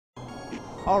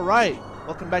Alright,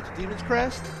 welcome back to Demon's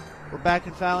Crest. We're back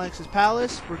in Phalanx's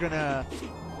palace. We're gonna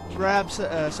grab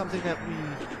something that we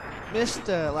missed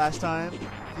last time.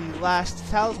 The last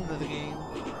talisman of the game.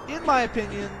 In my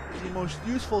opinion, the most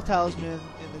useful talisman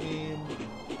in the game.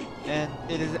 And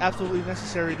it is absolutely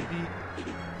necessary to beat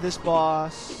this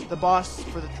boss, the boss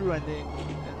for the true ending.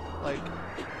 And, like,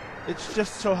 it's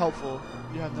just so helpful.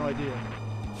 You have no idea.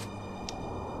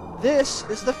 This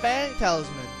is the Fang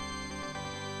Talisman.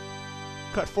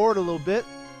 Cut forward a little bit.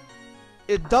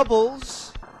 It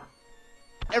doubles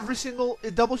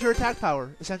it doubles your attack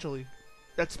power, essentially.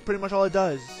 That's pretty much all it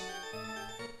does.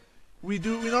 We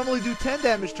normally do 10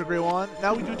 damage to Greywan,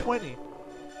 now we do 20.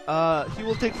 He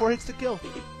will take 4 hits to kill.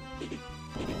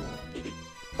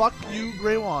 Fuck you,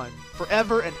 Greywan.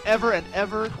 Forever and ever and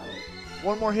ever.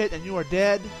 One more hit and you are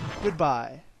dead.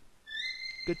 Goodbye.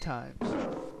 Good times.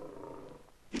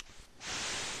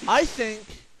 I think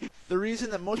the reason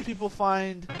that most people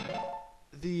find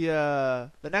the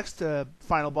next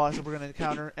final boss that we're going to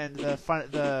encounter and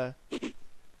the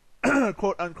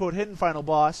quote unquote hidden final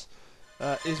boss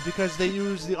is because they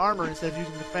use the armor instead of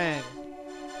using the Fang.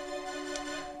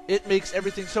 It makes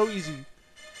everything so easy.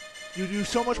 You do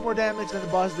so much more damage than the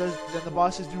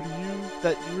bosses do to you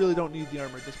that you really don't need the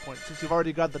armor at this point, since you've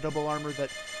already got the double armor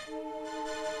that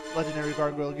Legendary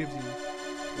Gargoyle gives you.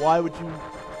 Why would you?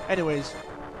 Anyways.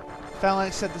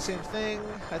 Phalanx said the same thing.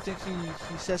 I think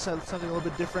he says something a little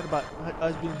bit different about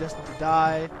us being destined to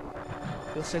die.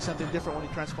 He'll say something different when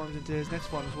he transforms into his next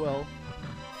form as well.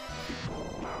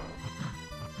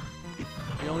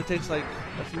 He only takes like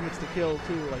a few hits to kill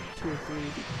too, like 2 or 3.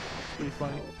 It's pretty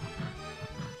funny.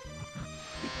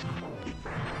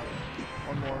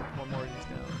 One more and he's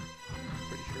down.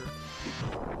 Pretty sure.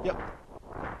 Yep.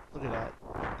 Look at that.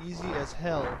 Easy as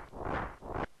hell.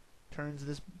 Turns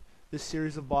this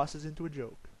series of bosses into a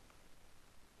joke.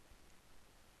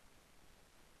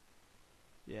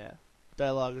 Yeah,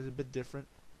 dialogue is a bit different.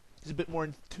 He's a bit more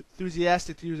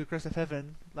enthusiastic to use the Crest of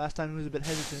Heaven. Last time he was a bit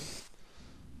hesitant.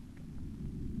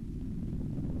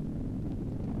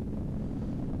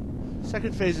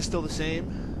 Second phase is still the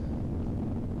same.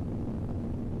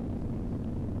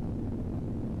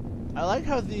 I like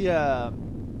how the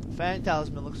Fang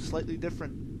Talisman looks slightly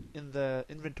different in the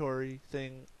inventory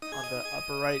thing on the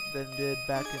upper right than did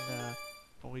back in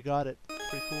when we got it.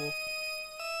 Pretty cool.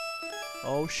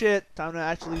 Oh shit! Time to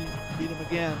actually beat him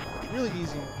again. Really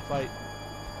easy fight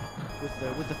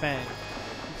with the Fang.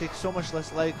 He takes so much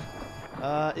less. Like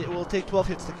it will take 12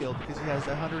 hits to kill because he has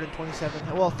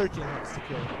 127. Well, 13 hits to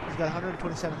kill. He's got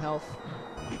 127 health,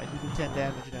 and you do 10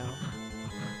 damage now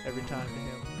every time to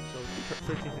him. So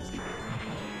 13 hits to kill.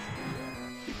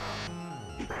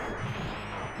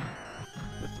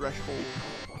 The threshold.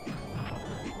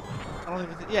 I don't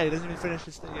even think. Yeah, he doesn't even finish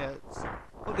his thing yet.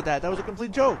 Look at that. That was a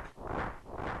complete joke.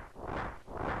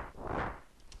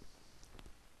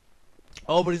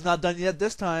 Oh, but he's not done yet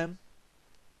this time.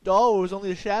 Oh, it was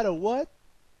only a shadow. What?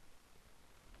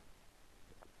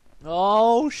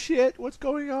 Oh, shit. What's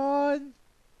going on?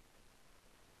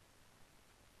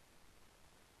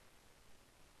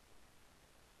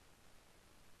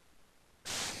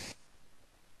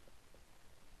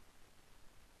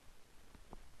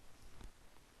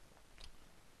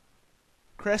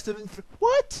 Crest of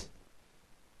what?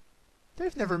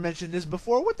 They've never mentioned this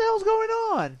before. What the hell's going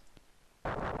on?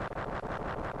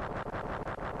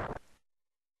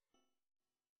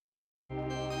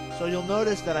 So you'll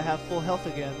notice that I have full health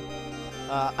again.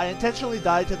 I intentionally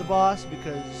died to the boss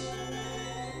because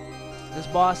this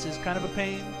boss is kind of a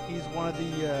pain. He's one of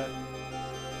the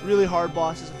really hard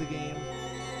bosses of the game.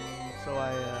 So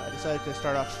I decided to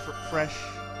start off fresh,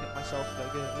 get myself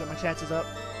get my chances up.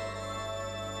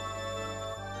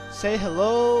 Say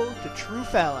hello to true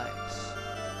Phalanx.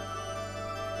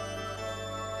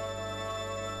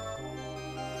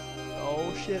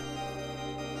 Oh shit.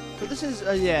 So this is,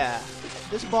 yeah.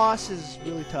 This boss is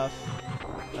really tough.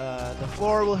 The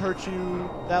floor will hurt you,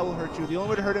 that will hurt you. The only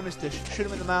way to hurt him is to shoot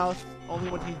him in the mouth.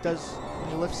 Only when he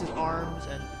lifts his arms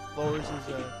and lowers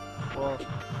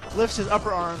his, lifts his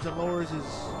upper arms and lowers his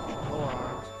lower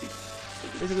arms.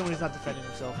 Basically when he's not defending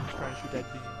himself and he's trying to shoot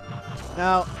that beam.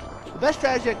 Now, the best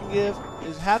strategy I can give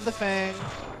is have the Fang,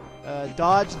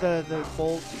 dodge the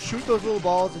bolt, shoot those little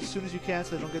balls as soon as you can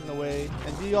so they don't get in the way,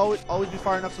 and always be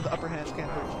far enough so the upper hands can't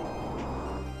hurt you.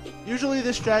 Usually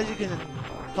this strategy can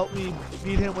help me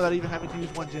beat him without even having to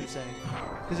use one ginseng,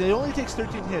 because it only takes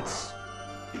 13 hits.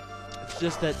 It's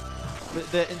just that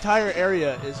the entire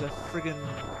area is a friggin'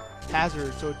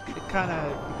 hazard, so it kind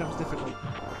of becomes difficult.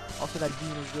 Also, that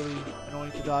beam is really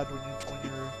annoying to dodge when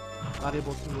you're not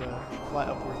able to fly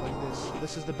upwards like this.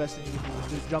 This is the best thing you can do,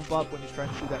 is just jump up when he's trying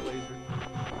to shoot that laser.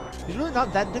 He's really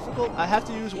not that difficult. I have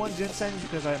to use one ginseng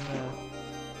because I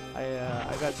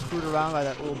got screwed around by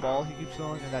that little ball he keeps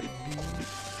throwing and that beam.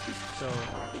 So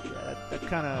yeah, that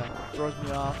kind of throws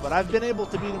me off. But I've been able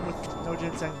to beat him with no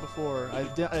ginseng before. I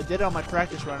did it on my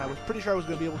practice run. I was pretty sure I was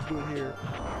going to be able to do it here.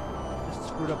 Just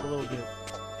screwed up a little bit.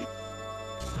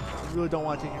 You really don't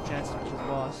want to take your chances with this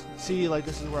boss. See, like,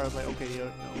 this is where I was like, okay, no,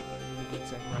 I need a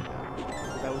ginseng right now.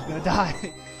 Because I was going to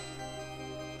die.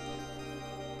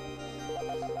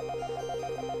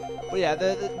 But yeah,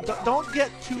 don't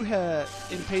get too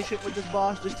impatient with this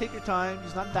boss. Just take your time.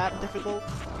 He's not that difficult.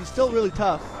 He's still really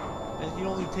tough. And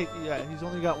he's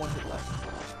only got one hit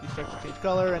left. He starts to change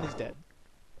color and he's dead.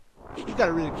 He's got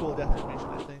a really cool death animation,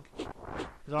 I think.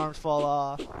 His arms fall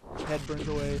off. His head burns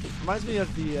away. Reminds me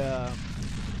of the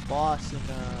boss in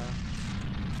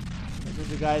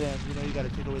Ninja Gaiden. You know, you gotta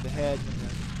take away the head and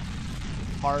then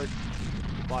the heart.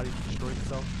 The body destroys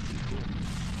itself. Pretty cool.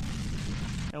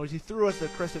 Anyways, he threw us the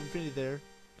Crest of Infinity there.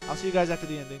 I'll see you guys after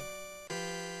the ending.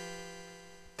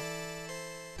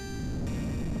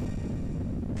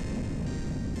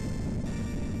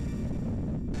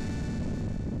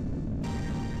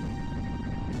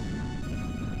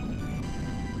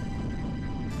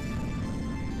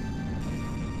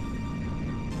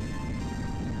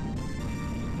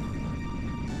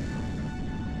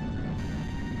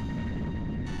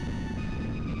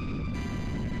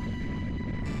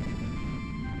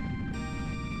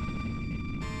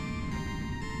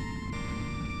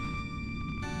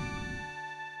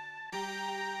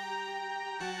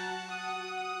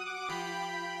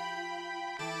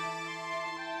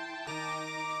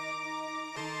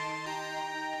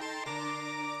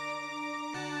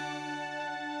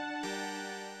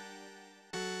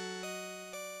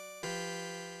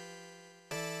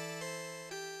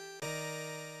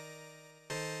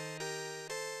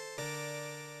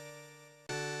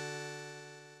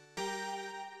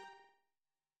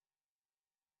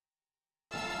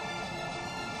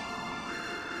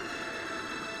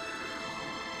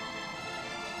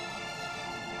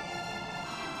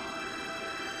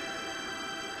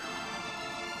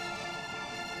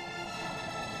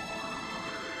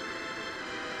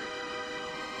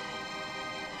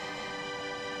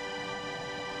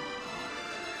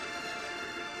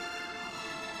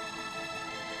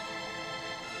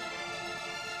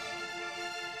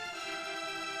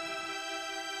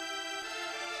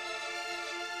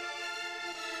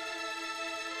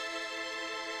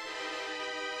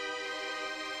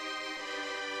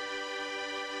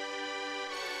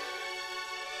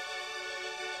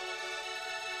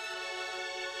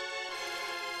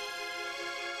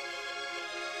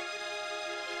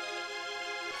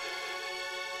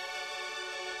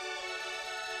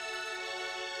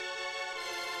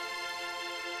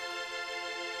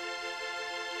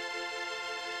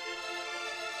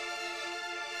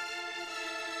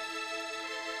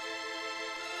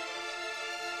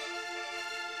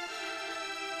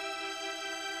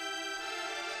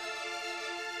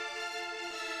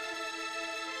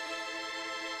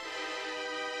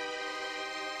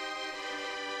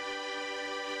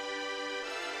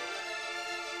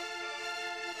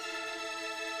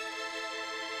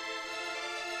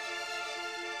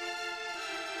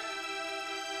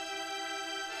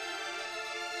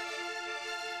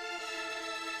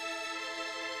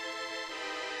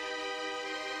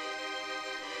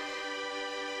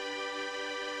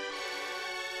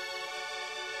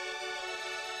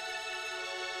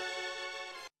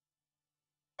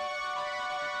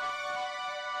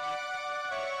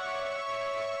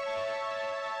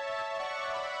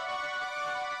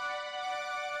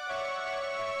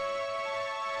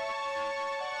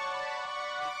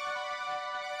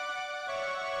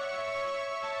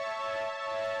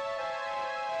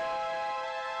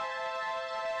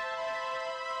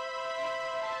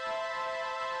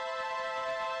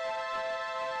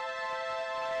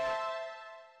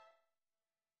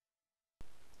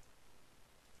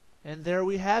 And there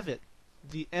we have it.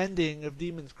 The ending of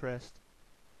Demon's Crest.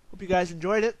 Hope you guys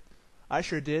enjoyed it. I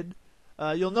sure did.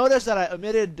 You'll notice that I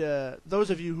omitted, those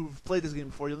of you who've played this game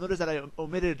before, you'll notice that I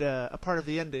omitted a part of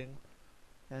the ending.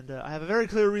 And I have a very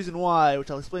clear reason why,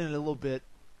 which I'll explain in a little bit.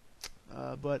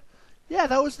 But yeah,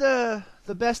 that was the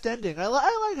best ending. I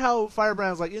like how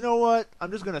Firebrand's like, you know what?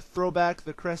 I'm just going to throw back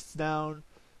the crests down.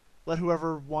 Let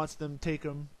whoever wants them take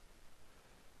them.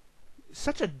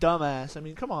 Such a dumbass. I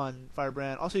mean, come on,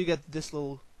 Firebrand. Also, you get this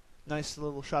nice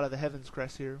little shot of the Heaven's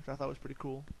Crest here, which I thought was pretty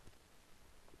cool.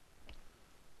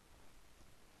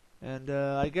 And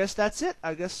I guess that's it.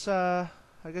 I guess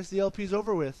I guess the LP's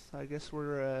over with. I guess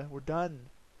we're done.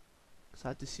 So I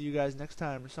have to see you guys next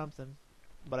time or something.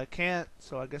 But I can't,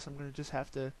 so I guess I'm gonna just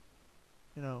have to,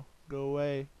 you know, go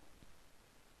away.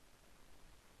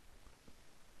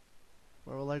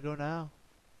 Where will I go now?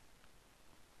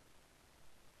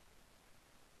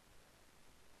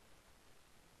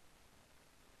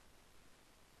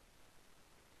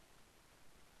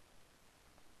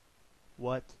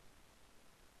 What?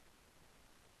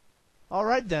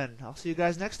 Alright then, I'll see you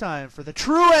guys next time for the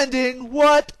true ending.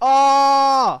 What?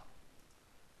 Ah!